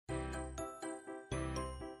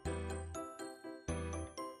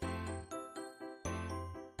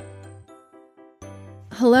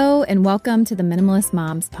Hello and welcome to the Minimalist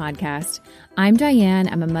Moms podcast. I'm Diane.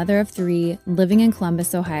 I'm a mother of three living in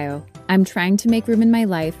Columbus, Ohio. I'm trying to make room in my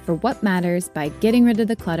life for what matters by getting rid of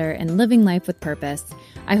the clutter and living life with purpose.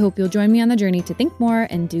 I hope you'll join me on the journey to think more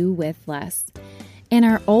and do with less. In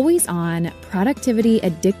our always-on,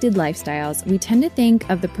 productivity-addicted lifestyles, we tend to think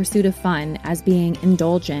of the pursuit of fun as being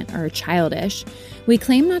indulgent or childish. We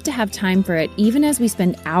claim not to have time for it, even as we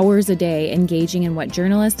spend hours a day engaging in what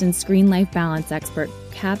journalist and screen-life balance expert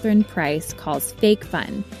Catherine Price calls fake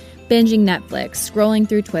fun, binging Netflix, scrolling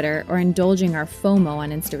through Twitter, or indulging our FOMO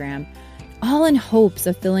on Instagram, all in hopes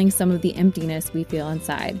of filling some of the emptiness we feel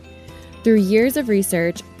inside. Through years of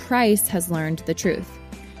research, Price has learned the truth.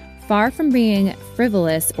 Far from being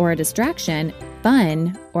frivolous or a distraction,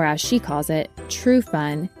 fun, or as she calls it, true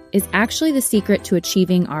fun, is actually the secret to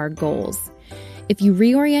achieving our goals. If you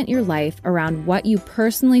reorient your life around what you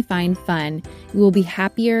personally find fun, you will be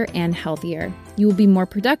happier and healthier. You will be more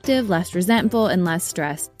productive, less resentful, and less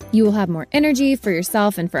stressed. You will have more energy for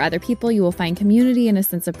yourself and for other people. You will find community and a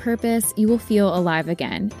sense of purpose. You will feel alive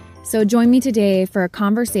again. So join me today for a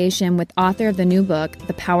conversation with author of the new book,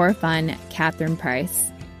 The Power of Fun, Catherine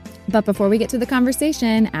Price. But before we get to the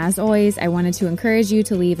conversation, as always, I wanted to encourage you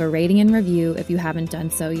to leave a rating and review if you haven't done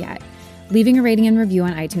so yet. Leaving a rating and review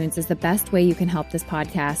on iTunes is the best way you can help this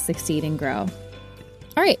podcast succeed and grow.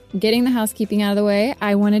 All right, getting the housekeeping out of the way,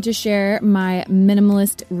 I wanted to share my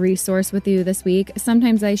minimalist resource with you this week.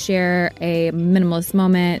 Sometimes I share a minimalist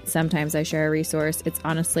moment, sometimes I share a resource. It's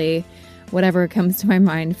honestly whatever comes to my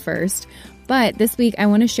mind first. But this week, I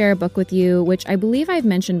want to share a book with you, which I believe I've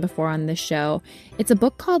mentioned before on this show. It's a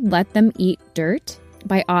book called Let Them Eat Dirt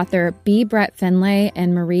by author B. Brett Finlay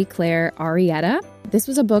and Marie Claire Arrieta. This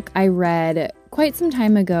was a book I read quite some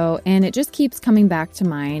time ago, and it just keeps coming back to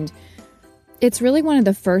mind. It's really one of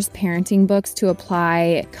the first parenting books to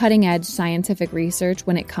apply cutting-edge scientific research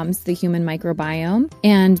when it comes to the human microbiome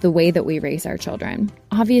and the way that we raise our children.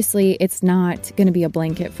 Obviously, it's not going to be a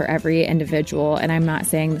blanket for every individual, and I'm not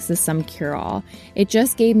saying this is some cure-all. It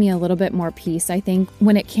just gave me a little bit more peace, I think,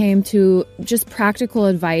 when it came to just practical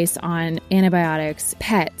advice on antibiotics,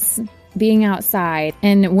 pets, being outside,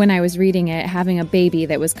 and when I was reading it, having a baby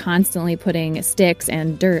that was constantly putting sticks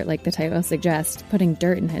and dirt, like the title suggests, putting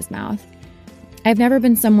dirt in his mouth. I've never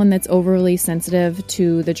been someone that's overly sensitive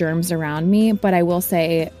to the germs around me, but I will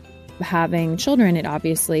say having children, it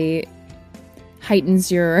obviously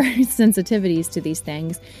heightens your sensitivities to these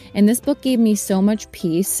things. And this book gave me so much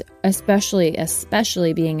peace, especially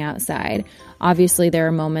being outside. Obviously, there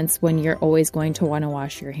are moments when you're always going to want to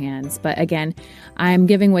wash your hands. But again, I'm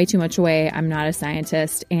giving way too much away. I'm not a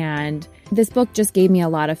scientist. And this book just gave me a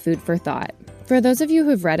lot of food for thought. For those of you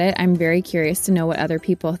who've read it, I'm very curious to know what other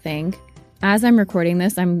people think. As I'm recording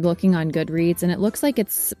this, I'm looking on Goodreads, and it looks like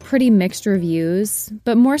it's pretty mixed reviews,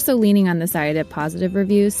 but more so leaning on the side of positive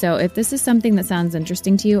reviews. So if this is something that sounds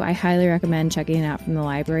interesting to you, I highly recommend checking it out from the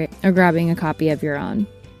library or grabbing a copy of your own.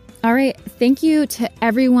 All right, thank you to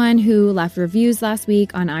everyone who left reviews last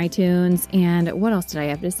week on iTunes, and what else did I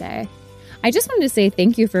have to say? I just wanted to say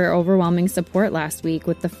thank you for your overwhelming support last week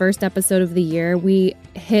with the first episode of the year. We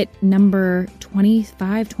hit number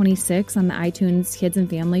 25, 26 on the iTunes Kids and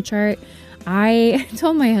Family chart. I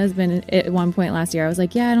told my husband at one point last year, I was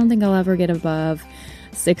like, yeah, I don't think I'll ever get above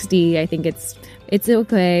 60. I think it's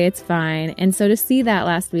okay. It's fine. And so to see that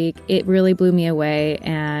last week, it really blew me away.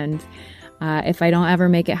 And if I don't ever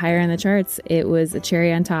make it higher in the charts, it was a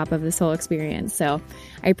cherry on top of this whole experience. So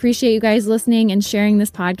I appreciate you guys listening and sharing this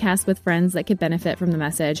podcast with friends that could benefit from the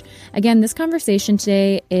message. Again, this conversation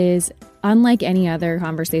today is unlike any other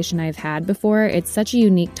conversation I've had before. It's such a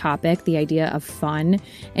unique topic, the idea of fun.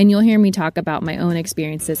 And you'll hear me talk about my own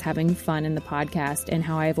experiences having fun in the podcast and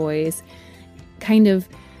how I've always kind of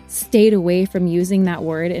stayed away from using that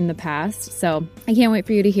word in the past. So I can't wait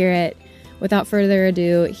for you to hear it. Without further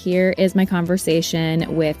ado, here is my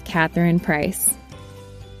conversation with Catherine Price.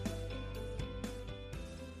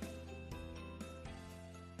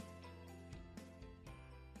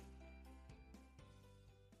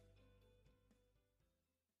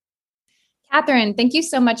 Catherine, thank you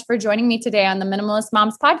so much for joining me today on the Minimalist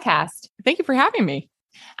Moms podcast. Thank you for having me.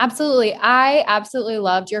 Absolutely. I absolutely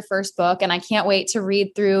loved your first book, and I can't wait to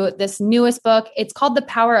read through this newest book. It's called The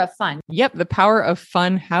Power of Fun. Yep. The Power of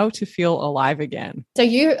Fun, How to Feel Alive Again. So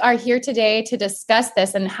you are here today to discuss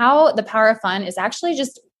this and how the power of fun is actually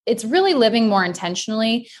it's really living more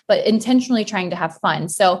intentionally, but intentionally trying to have fun.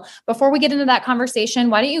 So before we get into that conversation,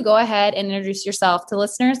 why don't you go ahead and introduce yourself to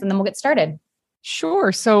listeners, and then we'll get started.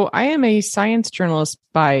 Sure. So I am a science journalist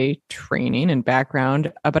by training and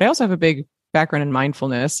background, but I also have a big background in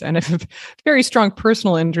mindfulness and a very strong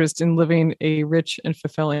personal interest in living a rich and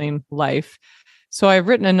fulfilling life. So I've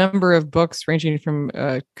written a number of books ranging from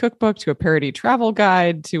a cookbook to a parody travel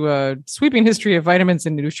guide to a sweeping history of vitamins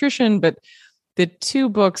and nutrition. But the two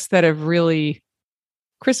books that have really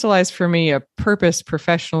crystallized for me a purpose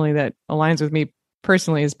professionally that aligns with me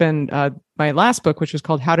personally has been my last book, which was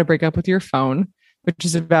called How to Break Up with Your Phone, which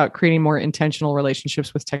is about creating more intentional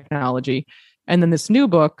relationships with technology. And then this new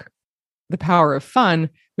book, The Power of Fun,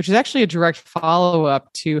 which is actually a direct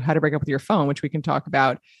follow-up to How to Break Up with Your Phone, which we can talk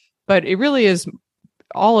about. But it really is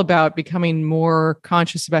all about becoming more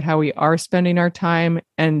conscious about how we are spending our time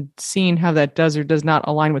and seeing how that does or does not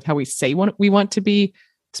align with how we say we want to be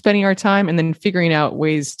spending our time, and then figuring out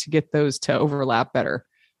ways to get those to overlap better.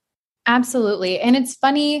 Absolutely. And it's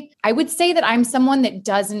funny. I would say that I'm someone that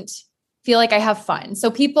doesn't feel like I have fun. So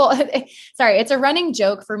people, sorry, it's a running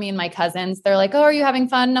joke for me and my cousins. They're like, "Oh, are you having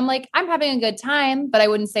fun?" And I'm like, "I'm having a good time," but I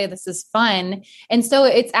wouldn't say this is fun. And so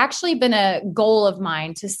it's actually been a goal of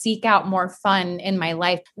mine to seek out more fun in my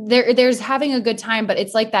life. There's having a good time, but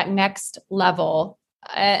it's like that next level.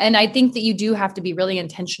 And I think that you do have to be really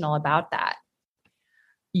intentional about that.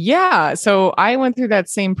 Yeah. So I went through that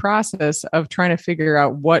same process of trying to figure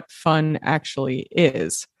out what fun actually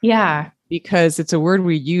is. Yeah. Because it's a word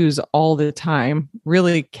we use all the time,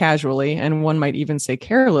 really casually, and one might even say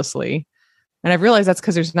carelessly. And I've realized that's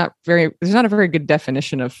because there's not a very good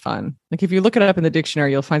definition of fun. Like if you look it up in the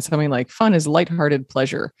dictionary, you'll find something like fun is lighthearted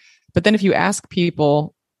pleasure. But then if you ask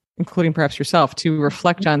people, including perhaps yourself, to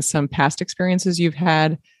reflect on some past experiences you've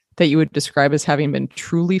had that you would describe as having been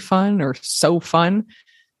truly fun or so fun,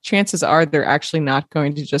 chances are they're actually not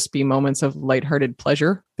going to just be moments of lighthearted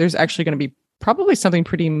pleasure. There's actually going to be probably something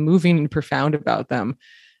pretty moving and profound about them.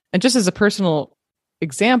 And just as a personal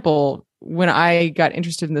example, when I got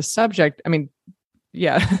interested in this subject, I mean,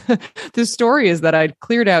 yeah, the story is that I'd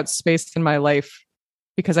cleared out space in my life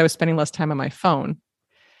because I was spending less time on my phone.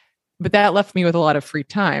 But that left me with a lot of free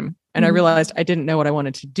time. And I realized I didn't know what I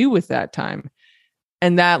wanted to do with that time.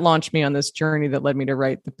 And that launched me on this journey that led me to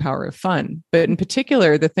write The Power of Fun. But in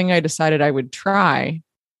particular, the thing I decided I would try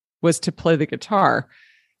was to play the guitar.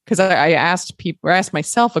 Because I asked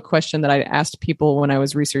myself a question that I asked people when I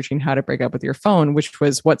was researching How to Break Up with Your Phone, which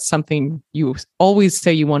was, what's something you always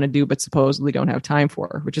say you want to do, but supposedly don't have time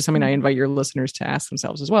for, which is something I invite your listeners to ask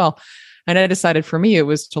themselves as well. And I decided for me, it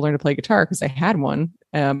was to learn to play guitar because I had one,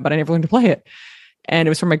 but I never learned to play it. And it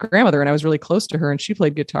was from my grandmother, and I was really close to her, and she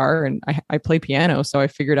played guitar and I play piano. So I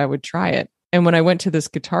figured I would try it. And when I went to this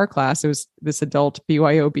guitar class, it was this adult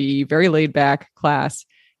BYOB, very laid back class.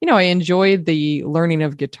 You know, I enjoyed the learning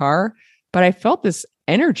of guitar, but I felt this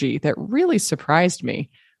energy that really surprised me.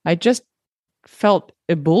 I just felt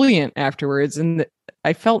ebullient afterwards, and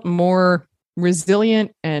I felt more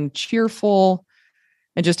resilient and cheerful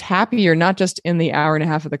and just happier, not just in the hour and a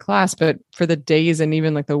half of the class, but for the days and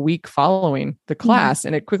even like the week following the class.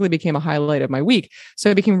 And it quickly became a highlight of my week. So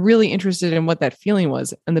I became really interested in what that feeling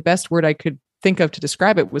was. And the best word I could think of to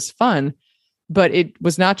describe it was fun. But it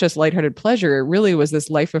was not just lighthearted pleasure. It really was this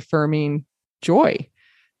life-affirming joy.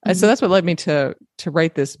 And so that's what led me to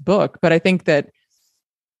write this book. But I think that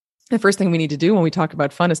the first thing we need to do when we talk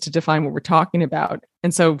about fun is to define what we're talking about.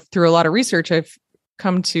 And so through a lot of research, I've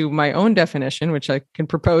come to my own definition, which I can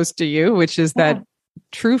propose to you, which is that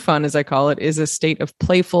true fun, as I call it, is a state of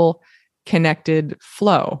playful, connected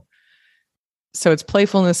flow. So it's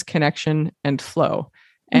playfulness, connection, and flow.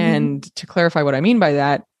 And to clarify what I mean by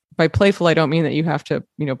that, by playful, I don't mean that you have to,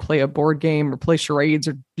 play a board game or play charades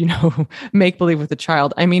or, make believe with a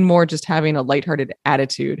child. I mean more just having a lighthearted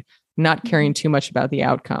attitude, not caring too much about the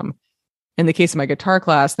outcome. In the case of my guitar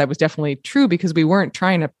class, that was definitely true because we weren't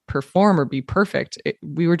trying to perform or be perfect.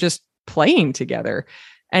 We were just playing together.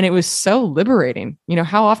 And it was so liberating.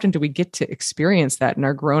 How often do we get to experience that in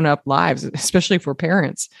our grown-up lives, especially for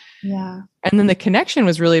parents? Yeah. And then the connection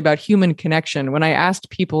was really about human connection. When I asked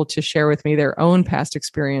people to share with me their own past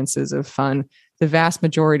experiences of fun, the vast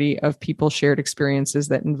majority of people shared experiences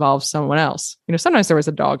that involved someone else. Sometimes there was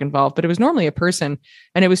a dog involved, but it was normally a person.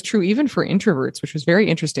 And it was true even for introverts, which was very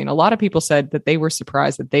interesting. A lot of people said that they were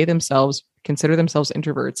surprised that they themselves consider themselves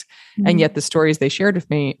introverts. And yet the stories they shared with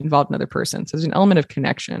me involved another person. So there's an element of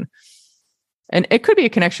connection. And it could be a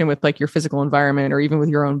connection with like your physical environment or even with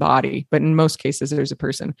your own body. But in most cases, there's a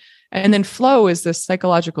person. And then flow is this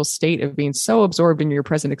psychological state of being so absorbed in your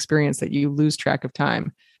present experience that you lose track of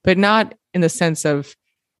time, but not in the sense of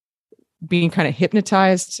being kind of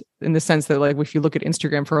hypnotized, in the sense that like if you look at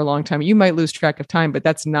Instagram for a long time, you might lose track of time, but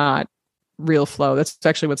that's not real flow. That's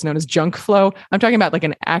actually what's known as junk flow. I'm talking about like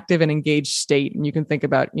an active and engaged state. And you can think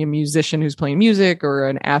about a musician who's playing music or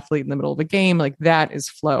an athlete in the middle of a game, like that is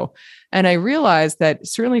flow. And I realized that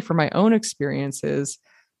certainly for my own experiences,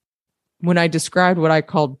 when I described what I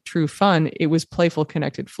called true fun, it was playful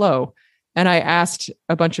connected flow. And I asked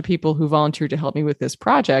a bunch of people who volunteered to help me with this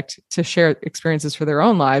project to share experiences for their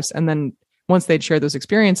own lives. And then once they'd shared those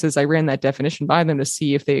experiences, I ran that definition by them to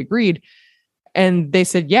see if they agreed. And they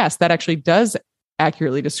said, yes, that actually does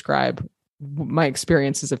accurately describe my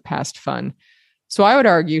experiences of past fun. So I would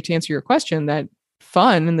argue, to answer your question, that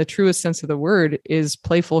fun in the truest sense of the word is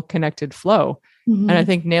playful connected flow. Mm-hmm. And I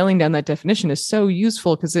think nailing down that definition is so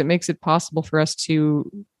useful because it makes it possible for us to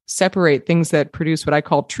separate things that produce what I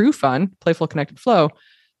call true fun, playful connected flow,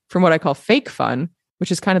 from what I call fake fun,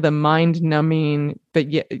 which is kind of the mind-numbing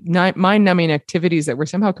activities that we're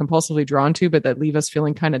somehow compulsively drawn to, but that leave us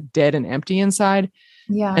feeling kind of dead and empty inside.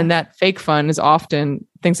 Yeah. And that fake fun is often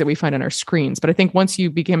things that we find on our screens. But I think once you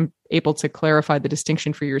become able to clarify the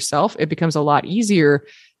distinction for yourself, it becomes a lot easier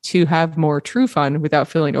to have more true fun without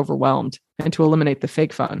feeling overwhelmed and to eliminate the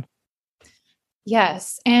fake fun.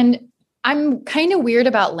 Yes. And I'm kind of weird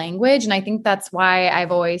about language. And I think that's why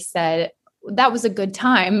I've always said that was a good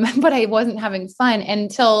time, but I wasn't having fun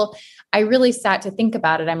until I really sat to think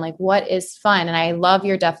about it. I'm like, what is fun? And I love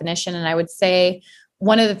your definition. And I would say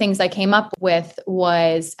one of the things I came up with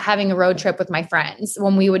was having a road trip with my friends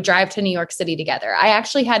when we would drive to New York City together. I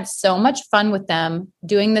actually had so much fun with them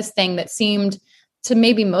doing this thing that seemed to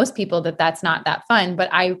maybe most people that that's not that fun, but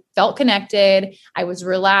I felt connected. I was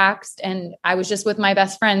relaxed and I was just with my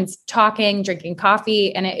best friends talking, drinking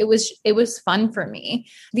coffee. And it was fun for me.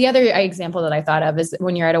 The other example that I thought of is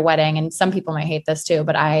when you're at a wedding, and some people might hate this too,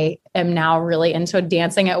 but I am now really into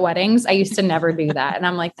dancing at weddings. I used to never do that. And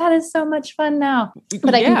I'm like, that is so much fun now.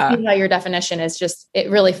 But I can see how your definition is just,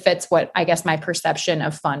 it really fits what I guess my perception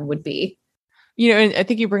of fun would be. And I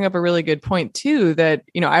think you bring up a really good point too, that,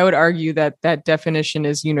 I would argue that that definition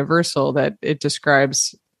is universal, that it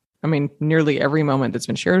describes, nearly every moment that's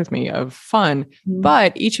been shared with me of fun,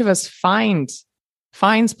 but each of us finds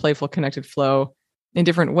playful connected flow in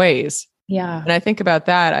different ways. Yeah. And I think about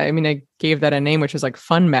that. I gave that a name, which is like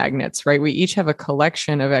fun magnets, right? We each have a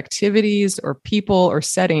collection of activities or people or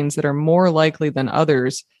settings that are more likely than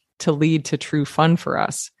others to lead to true fun for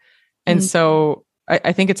us. And so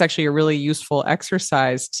I think it's actually a really useful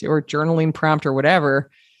exercise or journaling prompt or whatever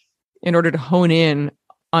in order to hone in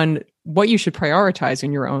on what you should prioritize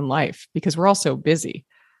in your own life, because we're all so busy.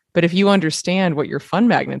 But if you understand what your fun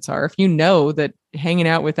magnets are, if you know that hanging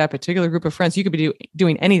out with that particular group of friends, you could be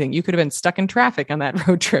doing anything. You could have been stuck in traffic on that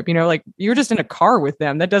road trip, like you're just in a car with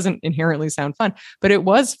them. That doesn't inherently sound fun, but it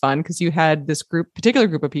was fun because you had this particular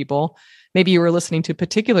group of people. Maybe you were listening to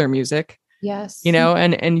particular music. Yes. And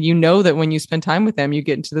that when you spend time with them, you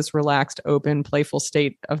get into this relaxed, open, playful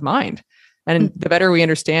state of mind. And the better we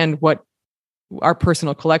understand what our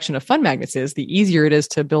personal collection of fun magnets is, the easier it is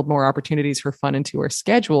to build more opportunities for fun into our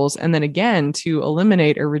schedules. And then again, to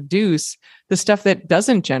eliminate or reduce the stuff that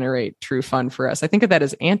doesn't generate true fun for us. I think of that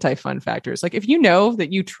as anti-fun factors. Like if you know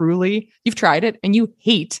that you've tried it and you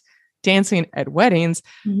hate dancing at weddings,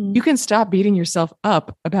 you can stop beating yourself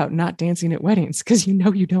up about not dancing at weddings because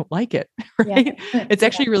you don't like it, right? Yeah. It's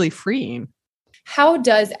actually really freeing. How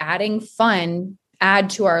does adding fun add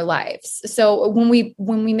to our lives? So when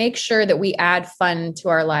we make sure that we add fun to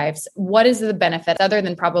our lives, what is the benefit other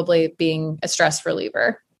than probably being a stress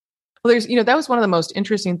reliever? Well, that was one of the most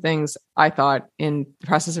interesting things I thought in the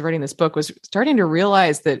process of writing this book, was starting to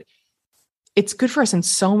realize that it's good for us in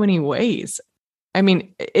so many ways.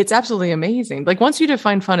 It's absolutely amazing. Like once you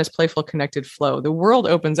define fun as playful connected flow, the world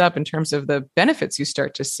opens up in terms of the benefits you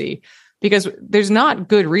start to see, because there's not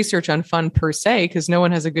good research on fun per se, because no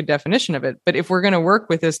one has a good definition of it. But if we're going to work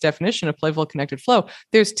with this definition of playful connected flow,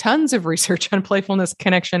 there's tons of research on playfulness,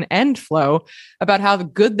 connection, and flow about how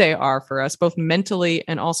good they are for us, both mentally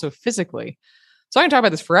and also physically. So I can talk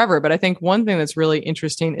about this forever, but I think one thing that's really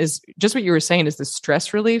interesting is just what you were saying is the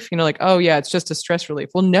stress relief, like, oh yeah, it's just a stress relief.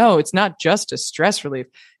 Well, no, it's not just a stress relief.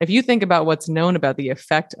 If you think about what's known about the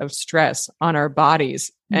effect of stress on our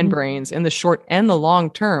bodies and brains in the short and the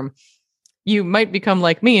long term, you might become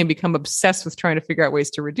like me and become obsessed with trying to figure out ways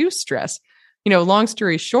to reduce stress. Long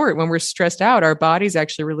story short, when we're stressed out, our bodies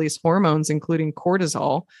actually release hormones, including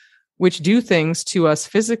cortisol, which do things to us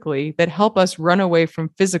physically that help us run away from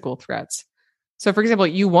physical threats. So for example,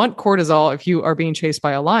 you want cortisol if you are being chased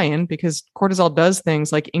by a lion, because cortisol does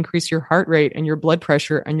things like increase your heart rate and your blood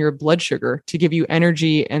pressure and your blood sugar to give you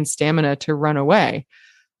energy and stamina to run away.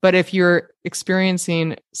 But if you're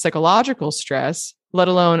experiencing psychological stress, let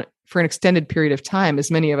alone for an extended period of time, as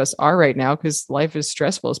many of us are right now, because life is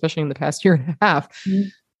stressful, especially in the past year and a half,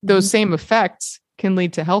 those same effects can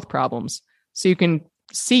lead to health problems. So you can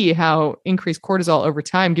see how increased cortisol over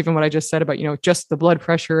time, given what I just said about, just the blood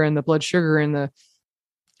pressure and the blood sugar and the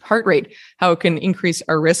heart rate, how it can increase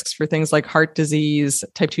our risks for things like heart disease,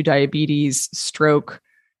 type 2 diabetes, stroke,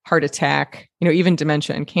 heart attack, even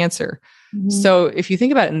dementia and cancer. So if you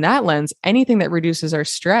think about it in that lens, anything that reduces our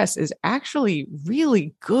stress is actually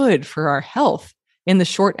really good for our health in the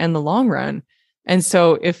short and the long run. And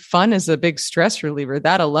so if fun is a big stress reliever,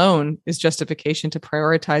 that alone is justification to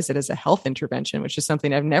prioritize it as a health intervention, which is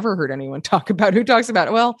something I've never heard anyone talk about who talks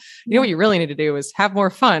about, well, what you really need to do is have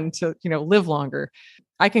more fun to, live longer.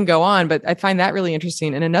 I can go on, but I find that really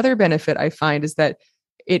interesting. And another benefit I find is that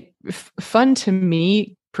fun to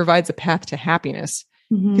me provides a path to happiness.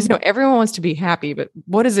 Because everyone wants to be happy, but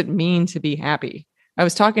what does it mean to be happy? I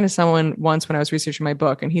was talking to someone once when I was researching my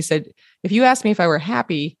book, and he said, if you asked me if I were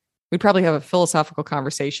happy, we'd probably have a philosophical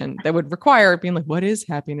conversation that would require being like, what is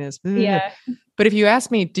happiness? Yeah. But if you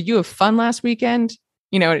asked me, did you have fun last weekend?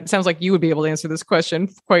 It sounds like you would be able to answer this question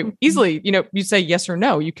quite easily. You say yes or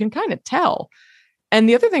no, you can kind of tell. And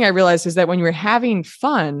the other thing I realized is that when we're having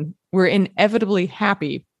fun, we're inevitably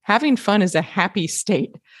happy. Having fun is a happy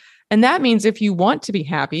state. And that means if you want to be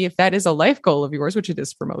happy, if that is a life goal of yours, which it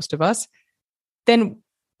is for most of us, then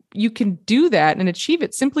you can do that and achieve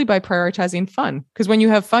it simply by prioritizing fun. Because when you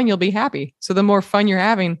have fun, you'll be happy. So the more fun you're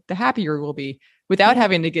having, the happier you will be, without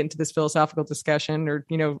having to get into this philosophical discussion or,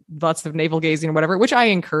 lots of navel gazing or whatever, which I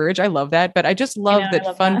encourage. I love that. But I just love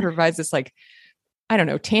that fun provides this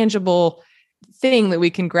tangible thing that we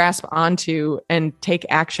can grasp onto and take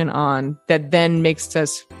action on that then makes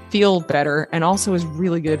us feel better and also is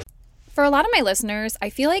really good. For a lot of my listeners, I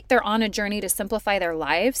feel like they're on a journey to simplify their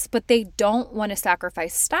lives, but they don't want to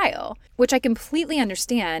sacrifice style, which I completely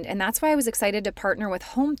understand, and that's why I was excited to partner with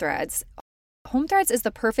Home Threads. Home Threads is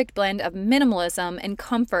the perfect blend of minimalism and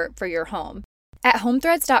comfort for your home. At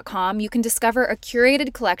homethreads.com, you can discover a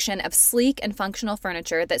curated collection of sleek and functional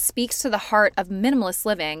furniture that speaks to the heart of minimalist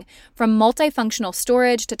living, from multifunctional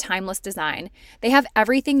storage to timeless design. They have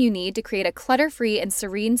everything you need to create a clutter-free and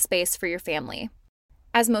serene space for your family.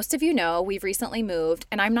 As most of you know, we've recently moved,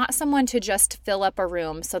 and I'm not someone to just fill up a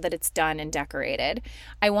room so that it's done and decorated.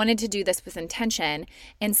 I wanted to do this with intention,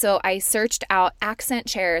 and so I searched out accent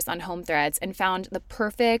chairs on Home Threads and found the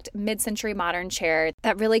perfect mid-century modern chair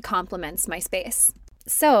that really complements my space.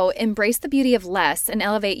 So embrace the beauty of less and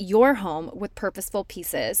elevate your home with purposeful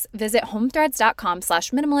pieces. Visit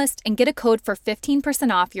homethreads.com/minimalist and get a code for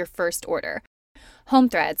 15% off your first order. Home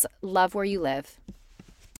Threads, love where you live.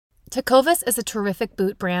 Tecovas is a terrific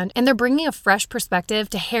boot brand, and they're bringing a fresh perspective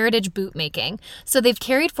to heritage boot making. So they've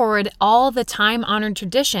carried forward all the time-honored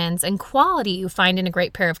traditions and quality you find in a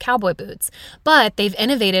great pair of cowboy boots, but they've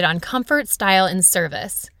innovated on comfort, style, and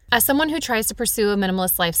service. As someone who tries to pursue a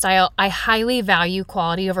minimalist lifestyle, I highly value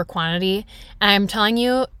quality over quantity, and I'm telling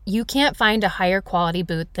you, you can't find a higher quality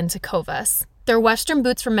boot than Tecovas. Their Western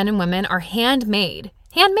boots for men and women are handmade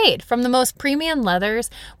from the most premium leathers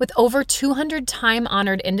with over 200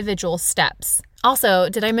 time-honored individual steps. Also,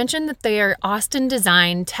 did I mention that they are Austin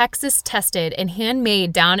designed, Texas tested, and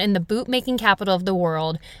handmade down in the boot-making capital of the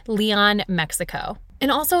world, Leon, Mexico.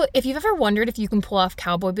 And also, if you've ever wondered if you can pull off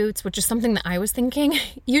cowboy boots, which is something that I was thinking,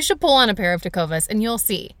 you should pull on a pair of Tecovas and you'll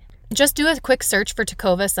see. Just do a quick search for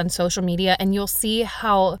Tecovas on social media and you'll see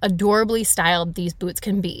how adorably styled these boots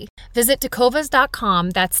can be. Visit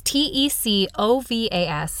tecovas.com, that's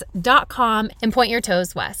TECOVAS.com, and point your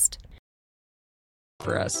toes west.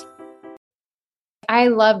 For us. I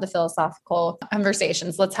love the philosophical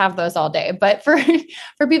conversations. Let's have those all day. But for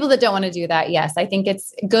people that don't want to do that, yes, I think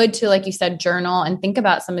it's good to, like you said, journal and think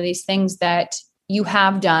about some of these things that you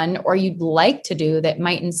have done or you'd like to do that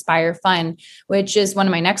might inspire fun, which is one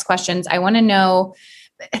of my next questions. I want to know,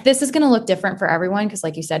 this is going to look different for everyone because,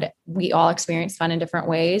 like you said, we all experience fun in different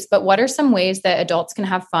ways, but what are some ways that adults can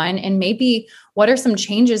have fun? And maybe what are some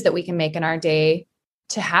changes that we can make in our day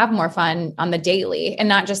to have more fun on the daily and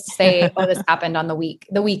not just say, oh, this happened on the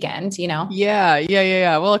weekend,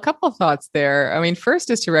 Yeah. Well, a couple of thoughts there. I mean, first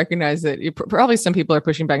is to recognize that probably some people are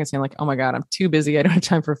pushing back and saying like, oh my God, I'm too busy. I don't have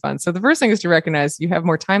time for fun. So the first thing is to recognize you have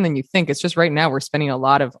more time than you think. It's just right now we're spending a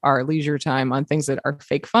lot of our leisure time on things that are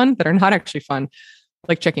fake fun, that are not actually fun,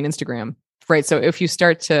 like checking Instagram, right? So if you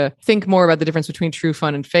start to think more about the difference between true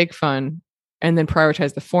fun and fake fun, and then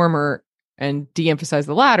prioritize the former and de-emphasize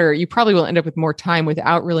the latter, you probably will end up with more time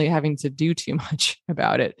without really having to do too much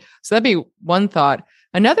about it. So that'd be one thought.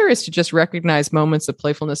 Another is to just recognize moments of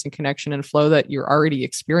playfulness and connection and flow that you're already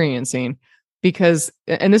experiencing. because,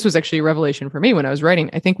 and this was actually a revelation for me when I was writing,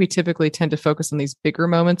 I think we typically tend to focus on these bigger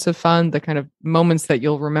moments of fun, the kind of moments that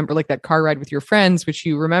you'll remember, like that car ride with your friends, which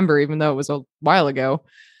you remember, even though it was a while ago.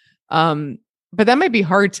 But that might be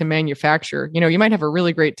hard to manufacture. You might have a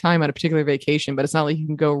really great time on a particular vacation, but it's not like you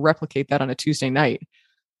can go replicate that on a Tuesday night.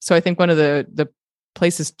 So I think one of the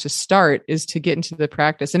places to start is to get into the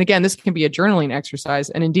practice. And again, this can be a journaling exercise.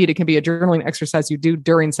 And indeed, it can be a journaling exercise you do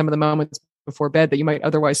during some of the moments before bed that you might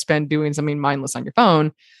otherwise spend doing something mindless on your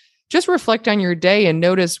phone. Just reflect on your day and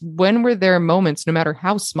notice, when were there moments, no matter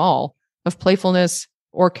how small, of playfulness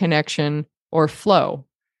or connection or flow.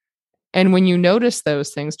 And when you notice those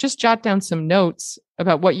things, just jot down some notes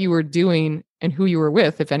about what you were doing and who you were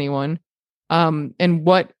with, if anyone, and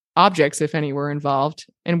what objects, if any, were involved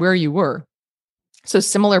and where you were. So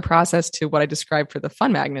similar process to what I described for the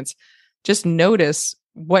fun magnets. Just notice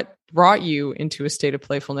what brought you into a state of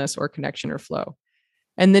playfulness or connection or flow.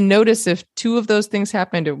 And then notice if 2 of those things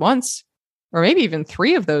happened at once, or maybe even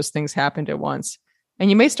 3 of those things happened at once. And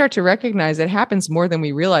you may start to recognize it happens more than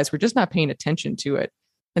we realize. We're just not paying attention to it.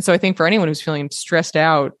 And so I think for anyone who's feeling stressed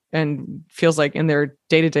out and feels like in their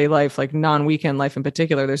day-to-day life, like non-weekend life in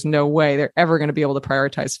particular, there's no way they're ever going to be able to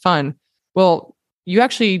prioritize fun. Well, you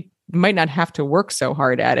actually might not have to work so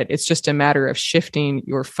hard at it. It's just a matter of shifting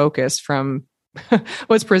your focus from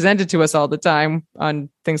what's presented to us all the time on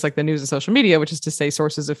things like the news and social media, which is to say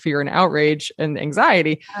sources of fear and outrage and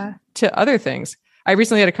anxiety, to other things. I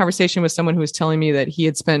recently had a conversation with someone who was telling me that he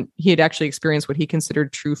had actually experienced what he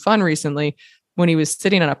considered true fun recently when he was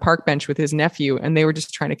sitting on a park bench with his nephew and they were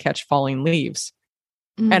just trying to catch falling leaves.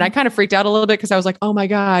 Mm-hmm. And I kind of freaked out a little bit because I was like, oh my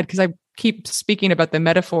God, because I keep speaking about the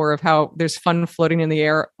metaphor of how there's fun floating in the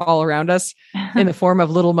air all around us in the form of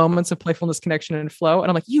little moments of playfulness, connection, and flow. And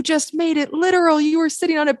I'm like, you just made it literal. You were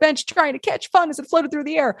sitting on a bench trying to catch fun as it floated through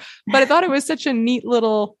the air. But I thought it was such a neat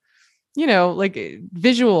little, like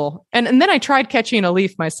visual. And then I tried catching a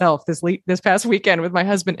leaf myself this past weekend with my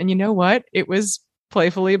husband. And you know what? It was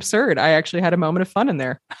playfully absurd. I actually had a moment of fun in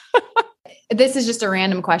there. This is just a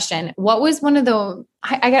random question. What was one of the,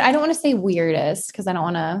 I don't want to say weirdest because I don't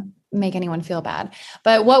want to make anyone feel bad,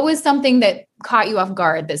 but what was something that caught you off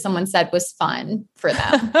guard that someone said was fun for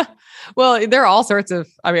them? Well, there are all sorts of,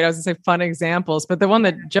 I was gonna say fun examples, but the one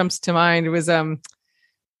that jumps to mind was,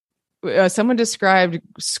 someone described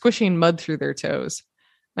squishing mud through their toes.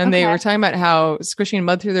 And They were talking about how squishing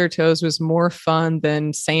mud through their toes was more fun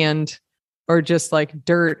than sand or just like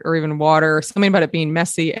dirt or even water, or something about it being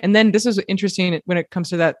messy. And then this was interesting when it comes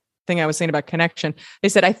to that thing I was saying about connection. They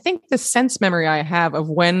said, I think the sense memory I have of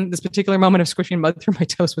when this particular moment of squishing mud through my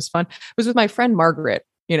toes was fun was with my friend Margaret.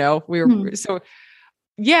 We were, so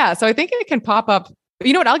I think it can pop up.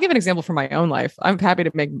 You know what? I'll give an example from my own life. I'm happy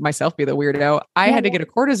to make myself be the weirdo. I had to get a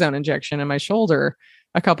cortisone injection in my shoulder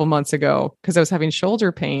a couple months ago because I was having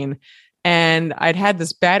shoulder pain. And I'd had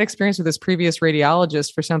this bad experience with this previous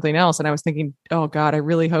radiologist for something else. And I was thinking, oh God, I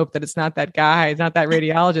really hope that it's not that guy. It's not that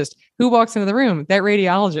radiologist. Who walks into the room? That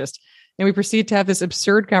radiologist. And we proceed to have this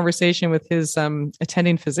absurd conversation with his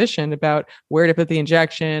attending physician about where to put the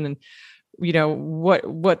injection and,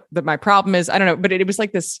 what my problem is. I don't know. But it was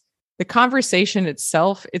like this, the conversation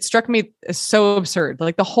itself, it struck me as so absurd.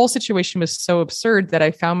 Like the whole situation was so absurd that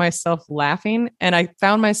I found myself laughing. And I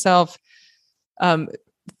found myself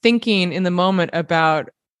thinking in the moment about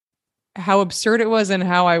how absurd it was and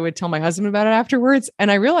how I would tell my husband about it afterwards.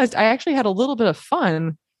 And I realized I actually had a little bit of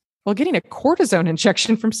fun while getting a cortisone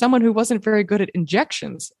injection from someone who wasn't very good at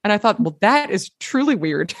injections. And I thought, well, that is truly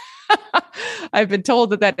weird. I've been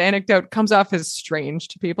told that anecdote comes off as strange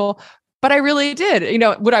to people, but I really did.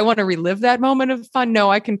 Would I want to relive that moment of fun? No,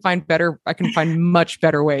 I can find much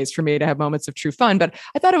better ways for me to have moments of true fun. But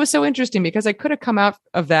I thought it was so interesting because I could have come out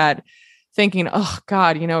of that thinking, oh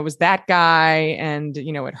God, it was that guy and,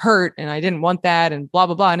 it hurt and I didn't want that and blah,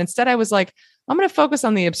 blah, blah. And instead I was like, I'm going to focus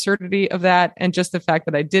on the absurdity of that. And just the fact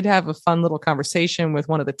that I did have a fun little conversation with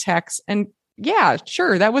one of the techs. And yeah,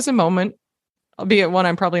 sure. That was a moment, albeit one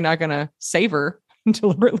I'm probably not going to savor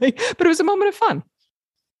deliberately, but it was a moment of fun.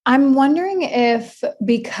 I'm wondering if,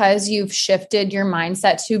 because you've shifted your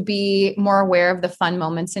mindset to be more aware of the fun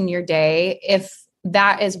moments in your day, if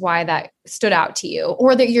that is why that stood out to you,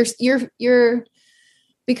 or that you're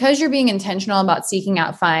because you're being intentional about seeking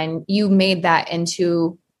out fun, you made that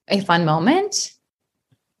into a fun moment.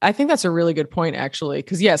 I think that's a really good point, actually,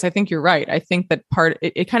 because yes, I think you're right. I think that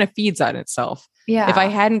it kind of feeds on itself. Yeah. If I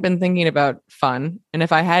hadn't been thinking about fun, and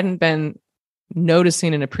if I hadn't been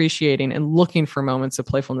noticing and appreciating and looking for moments of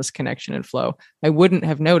playfulness, connection, and flow, I wouldn't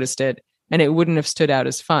have noticed it, and it wouldn't have stood out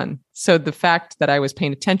as fun. So the fact that I was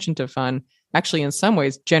paying attention to fun actually in some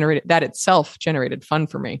ways generated fun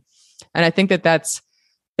for me. And I think that that's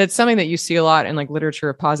something that you see a lot in like literature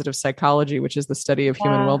of positive psychology, which is the study of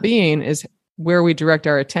human well-being, is where we direct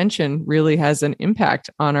our attention really has an impact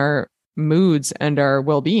on our moods and our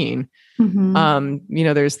well-being.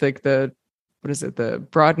 There's like the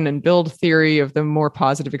broaden and build theory of the more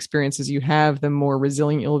positive experiences you have, the more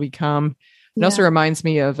resilient you'll become. It also reminds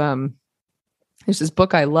me of, there's this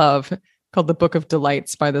book I love called The Book of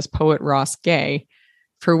Delights by this poet, Ross Gay,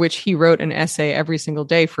 for which he wrote an essay every single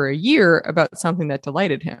day for a year about something that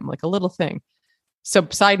delighted him, like a little thing. So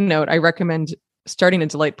side note, I recommend starting a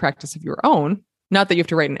delight practice of your own. Not that you have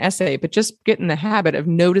to write an essay, but just get in the habit of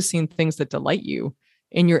noticing things that delight you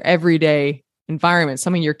in your everyday environment.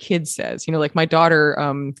 Something your kid says, like my daughter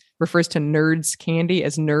refers to Nerds candy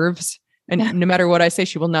as nerves. And no matter what I say,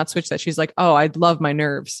 she will not switch that. She's like, oh, I love my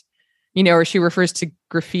nerves. Or she refers to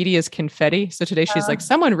graffiti as confetti. So today she's like,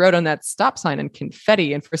 someone wrote on that stop sign in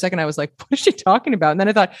confetti. And for a second I was like, what is she talking about? And then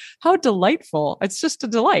I thought, how delightful. It's just a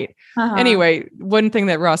delight. Anyway, one thing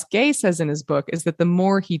that Ross Gay says in his book is that the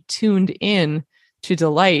more he tuned in to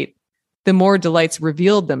delight, the more delights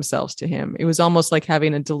revealed themselves to him. It was almost like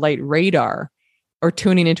having a delight radar or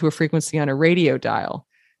tuning into a frequency on a radio dial.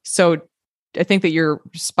 So I think that you're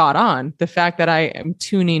spot on. The fact that I am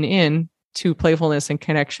tuning in to playfulness and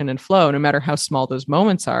connection and flow, no matter how small those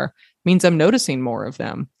moments are, means I'm noticing more of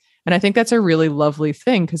them. And I think that's a really lovely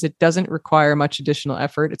thing because it doesn't require much additional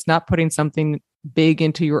effort. It's not putting something big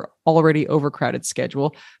into your already overcrowded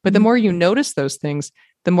schedule. But the more you notice those things,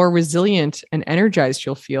 the more resilient and energized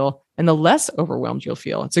you'll feel and the less overwhelmed you'll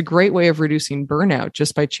feel. It's a great way of reducing burnout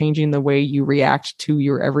just by changing the way you react to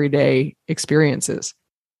your everyday experiences.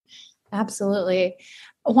 Absolutely.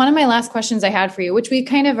 One of my last questions I had for you, which we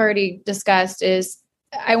kind of already discussed, is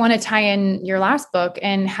I want to tie in your last book.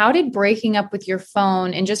 And how did breaking up with your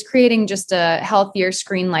phone and just creating just a healthier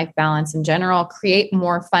screen life balance in general create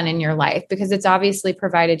more fun in your life? Because it's obviously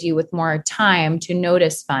provided you with more time to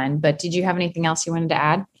notice fun. But did you have anything else you wanted to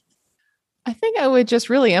add? I think I would just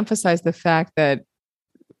really emphasize the fact that,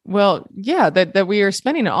 that we are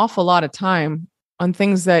spending an awful lot of time on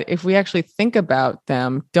things that, if we actually think about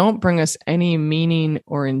them, don't bring us any meaning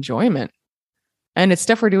or enjoyment. And it's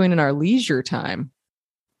stuff we're doing in our leisure time,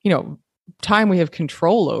 time we have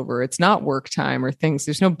control over. It's not work time or things.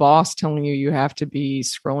 There's no boss telling you have to be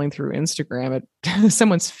scrolling through Instagram at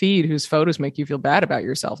someone's feed whose photos make you feel bad about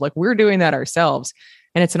yourself. Like, we're doing that ourselves.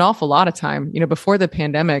 And it's an awful lot of time. Before the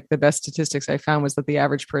pandemic, the best statistics I found was that the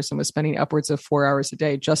average person was spending upwards of 4 hours a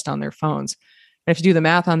day just on their phones. And if you do the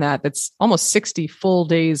math on that, that's almost 60 full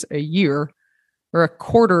days a year, or a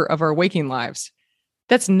quarter of our waking lives.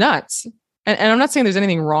 That's nuts. And I'm not saying there's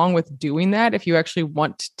anything wrong with doing that if you actually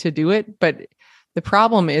want to do it. But the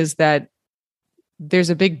problem is that there's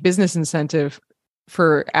a big business incentive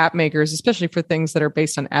for app makers, especially for things that are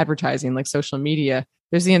based on advertising like social media.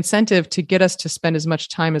 There's the incentive to get us to spend as much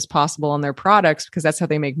time as possible on their products because that's how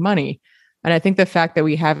they make money. And I think the fact that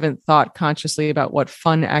we haven't thought consciously about what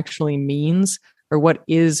fun actually means or what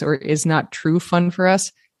is or is not true fun for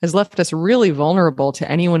us has left us really vulnerable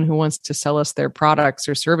to anyone who wants to sell us their products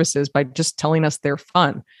or services by just telling us they're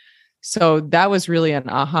fun. So that was really an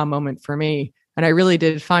aha moment for me. And I really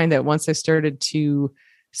did find that once I started to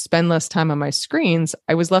spend less time on my screens,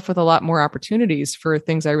 I was left with a lot more opportunities for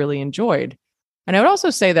things I really enjoyed. And I would also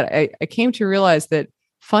say that I came to realize that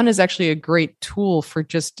fun is actually a great tool for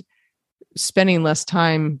just spending less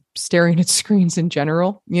time staring at screens in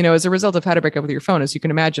general. As a result of how to break up with your phone, as you can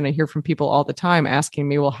imagine, I hear from people all the time asking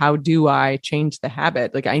me, well, how do I change the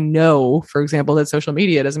habit? Like, I know, for example, that social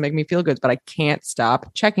media doesn't make me feel good, but I can't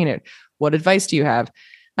stop checking it. What advice do you have?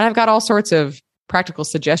 And I've got all sorts of practical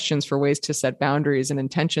suggestions for ways to set boundaries and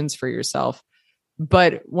intentions for yourself.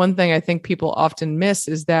 But one thing I think people often miss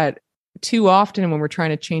is that too often when we're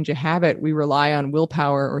trying to change a habit, we rely on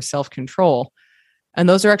willpower or self-control. And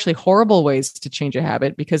those are actually horrible ways to change a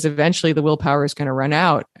habit because eventually the willpower is going to run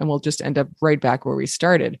out and we'll just end up right back where we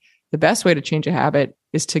started. The best way to change a habit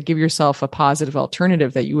is to give yourself a positive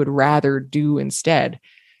alternative that you would rather do instead.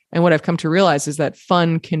 And what I've come to realize is that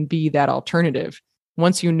fun can be that alternative.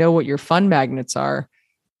 Once you know what your fun magnets are,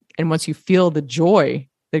 and once you feel the joy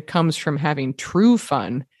that comes from having true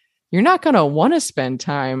fun, you're not going to want to spend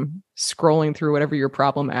time scrolling through whatever your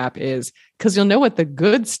problem app is because you'll know what the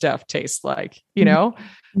good stuff tastes like,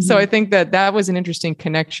 Mm-hmm. So I think that was an interesting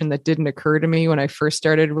connection that didn't occur to me when I first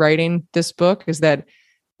started writing this book, is that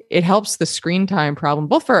it helps the screen time problem,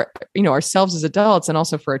 both for, ourselves as adults and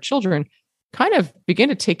also for our children, kind of begin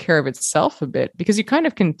to take care of itself a bit, because you kind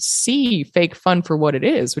of can see fake fun for what it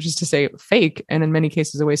is, which is to say fake, and in many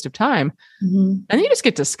cases a waste of time. And then you just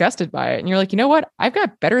get disgusted by it. And you're like, you know what? I've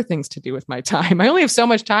got better things to do with my time. I only have so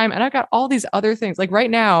much time, and I've got all these other things. Like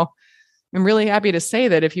right now, I'm really happy to say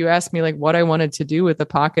that if you asked me like what I wanted to do with a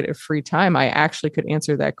pocket of free time, I actually could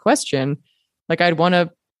answer that question. Like I'd want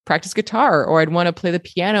to practice guitar, or I'd want to play the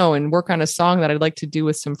piano and work on a song that I'd like to do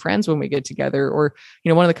with some friends when we get together. Or,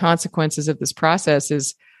 one of the consequences of this process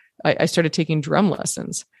is I started taking drum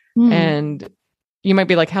lessons. And you might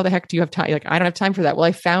be like, how the heck do you have time? Like, I don't have time for that. Well,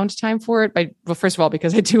 I found time for it well, first of all,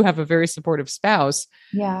 because I do have a very supportive spouse.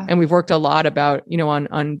 Yeah. And we've worked a lot about,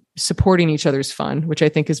 on supporting each other's fun, which I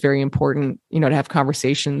think is very important, to have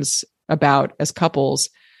conversations about as couples.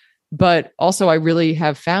 But also I really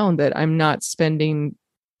have found that I'm not judging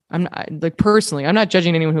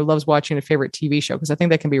anyone who loves watching a favorite TV show, because I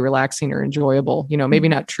think that can be relaxing or enjoyable, maybe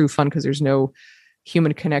not true fun because there's no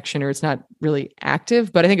human connection or it's not really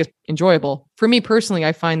active, but I think it's enjoyable. For me personally,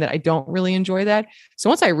 I find that I don't really enjoy that. So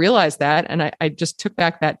once I realized that, and I just took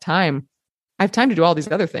back that time, I have time to do all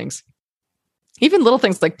these other things, even little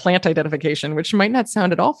things like plant identification, which might not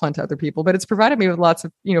sound at all fun to other people, but it's provided me with lots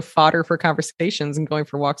of, fodder for conversations and going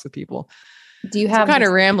for walks with people. Do you have kind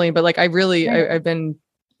of rambling, but like I've been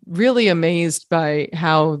really amazed by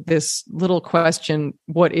how this little question,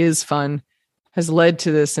 what is fun, has led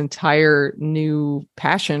to this entire new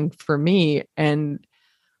passion for me. And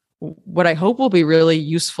what I hope will be really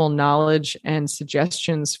useful knowledge and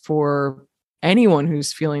suggestions for anyone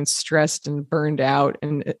who's feeling stressed and burned out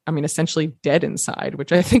and essentially dead inside,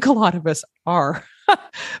 which I think a lot of us are,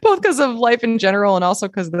 both because of life in general and also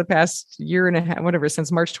because of the past year and a half, whatever,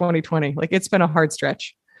 since March 2020. Like it's been a hard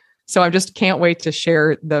stretch. So I just can't wait to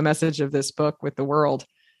share the message of this book with the world.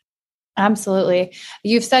 Absolutely.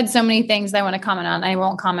 You've said so many things I want to comment on. I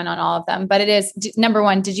won't comment on all of them, but it is number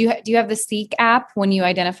one. Do you have the Seek app when you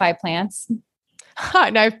identify plants?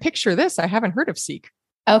 Now picture this. I haven't heard of Seek.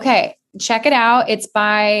 Okay. Check it out. It's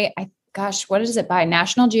by, what is it by?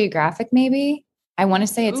 National Geographic, maybe? I want to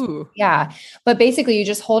say it's, yeah. But basically you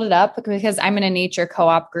just hold it up because I'm in a nature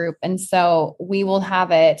co-op group. And so we will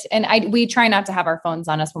have it. And we try not to have our phones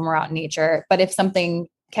on us when we're out in nature, but if something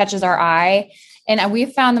catches our eye, and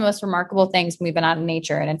we've found the most remarkable things when we've been out in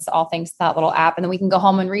nature, and it's all thanks to that little app. And then we can go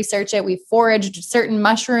home and research it. We foraged certain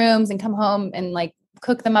mushrooms and come home and like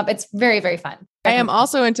cook them up. It's very, very fun. I am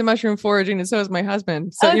also into mushroom foraging, and so is my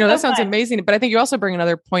husband. So, that sounds amazing. But I think you also bring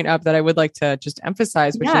another point up that I would like to just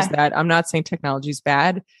emphasize, which is that I'm not saying technology is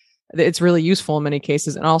bad. It's really useful in many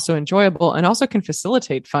cases and also enjoyable and also can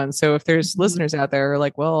facilitate fun. So if there's listeners out there who are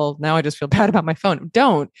like, well, now I just feel bad about my phone.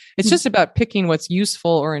 Don't. It's just about picking what's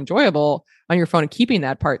useful or enjoyable on your phone and keeping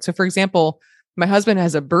that part. So for example, my husband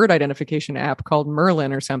has a bird identification app called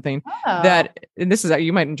Merlin or something and this is,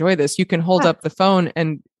 you might enjoy this. You can hold up the phone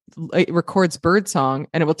and it records bird song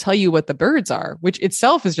and it will tell you what the birds are, which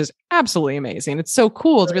itself is just absolutely amazing. It's so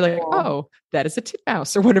cool to be like, oh, that is a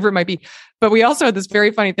titmouse or whatever it might be. But we also had this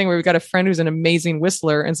very funny thing where we got a friend who's an amazing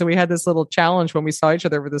whistler. And so we had this little challenge when we saw each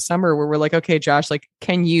other over the summer where we're like, okay, Josh, like,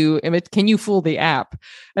 can you fool the app?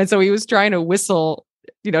 And so he was trying to whistle,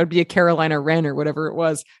 it'd be a Carolina wren or whatever it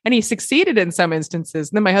was. And he succeeded in some instances.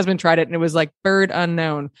 And then my husband tried it and it was like bird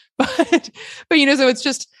unknown. But so it's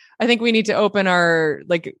just, I think we need to open our,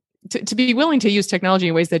 to be willing to use technology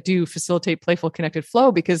in ways that do facilitate playful, connected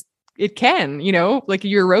flow, because it can, like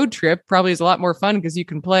your road trip probably is a lot more fun because you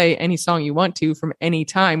can play any song you want to from any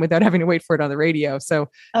time without having to wait for it on the radio. So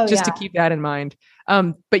to keep that in mind.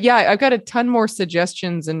 But yeah, I've got a ton more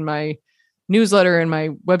suggestions in my newsletter and my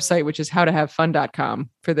website, which is howtohavefun.com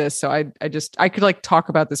for this. So I could talk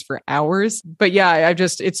about this for hours, but yeah,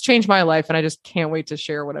 it's changed my life and I just can't wait to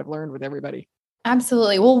share what I've learned with everybody.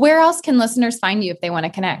 Absolutely. Well, where else can listeners find you if they want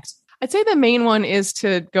to connect? I'd say the main one is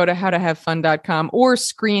to go to howtohavefun.com or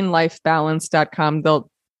screenlifebalance.com. They'll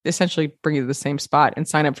essentially bring you to the same spot and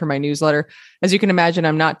sign up for my newsletter. As you can imagine,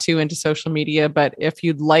 I'm not too into social media, but if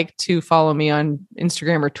you'd like to follow me on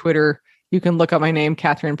Instagram or Twitter, you can look up my name,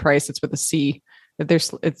 Catherine Price. It's with a C.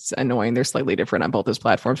 It's annoying. They're slightly different on both those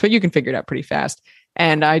platforms, but you can figure it out pretty fast.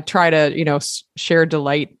 And I try to, share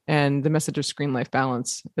delight and the message of screen life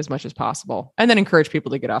balance as much as possible. And then encourage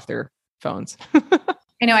people to get off their phones.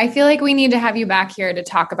 I feel like we need to have you back here to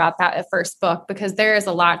talk about that first book, because there is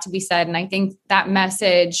a lot to be said. And I think that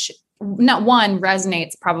message, not one,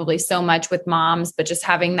 resonates probably so much with moms, but just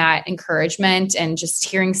having that encouragement and just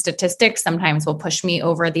hearing statistics sometimes will push me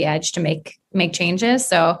over the edge to make changes.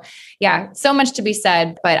 So yeah, so much to be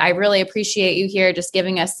said, but I really appreciate you here just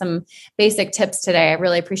giving us some basic tips today. I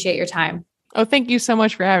really appreciate your time. Oh, thank you so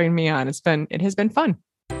much for having me on. It has been fun.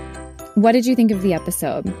 What did you think of the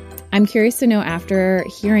episode? I'm curious to know, after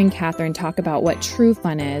hearing Catherine talk about what true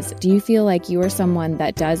fun is, do you feel like you are someone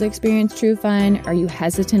that does experience true fun? Are you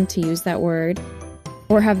hesitant to use that word?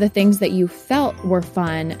 Or have the things that you felt were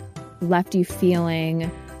fun left you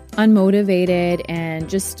feeling unmotivated and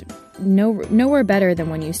just nowhere better than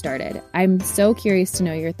when you started? I'm so curious to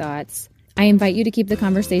know your thoughts. I invite you to keep the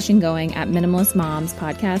conversation going at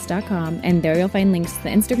minimalistmomspodcast.com, and there you'll find links to the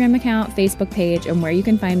Instagram account, Facebook page, and where you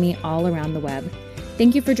can find me all around the web.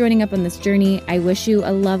 Thank you for joining up on this journey. I wish you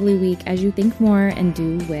a lovely week as you think more and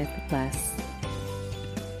do with less.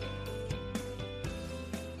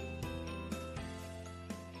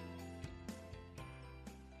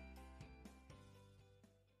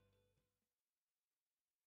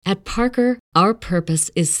 At Parker, our purpose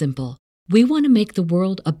is simple. We want to make the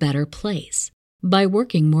world a better place by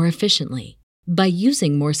working more efficiently, by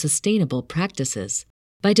using more sustainable practices,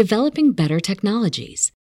 by developing better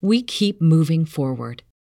technologies. We keep moving forward.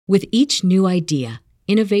 With each new idea,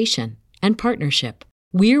 innovation, and partnership,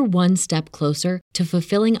 we're one step closer to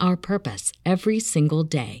fulfilling our purpose every single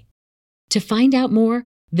day. To find out more,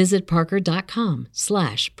 visit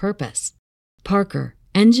parker.com/purpose. Parker,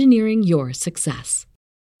 engineering your success.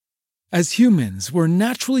 As humans, we're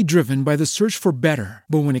naturally driven by the search for better.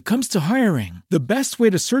 But when it comes to hiring, the best way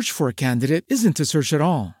to search for a candidate isn't to search at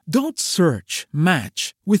all. Don't search,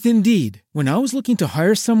 match with Indeed. When I was looking to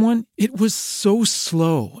hire someone, it was so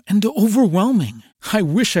slow and overwhelming. I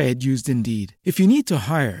wish I had used Indeed. If you need to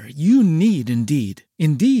hire, you need Indeed.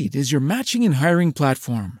 Indeed is your matching and hiring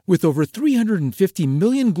platform with over 350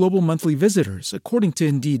 million global monthly visitors, according to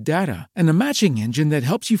Indeed data, and a matching engine that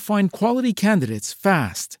helps you find quality candidates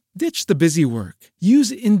fast. Ditch the busy work.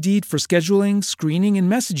 Use Indeed for scheduling, screening,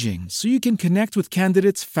 and messaging so you can connect with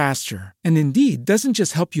candidates faster. And Indeed doesn't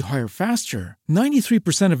just help you hire faster.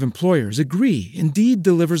 93% of employers agree Indeed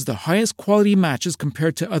delivers the highest quality matches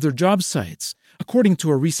compared to other job sites, according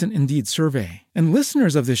to a recent Indeed survey. And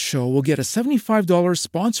listeners of this show will get a $75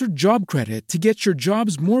 sponsored job credit to get your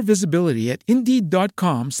jobs more visibility at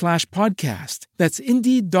Indeed.com/podcast. That's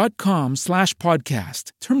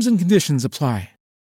Indeed.com/podcast. Terms and conditions apply.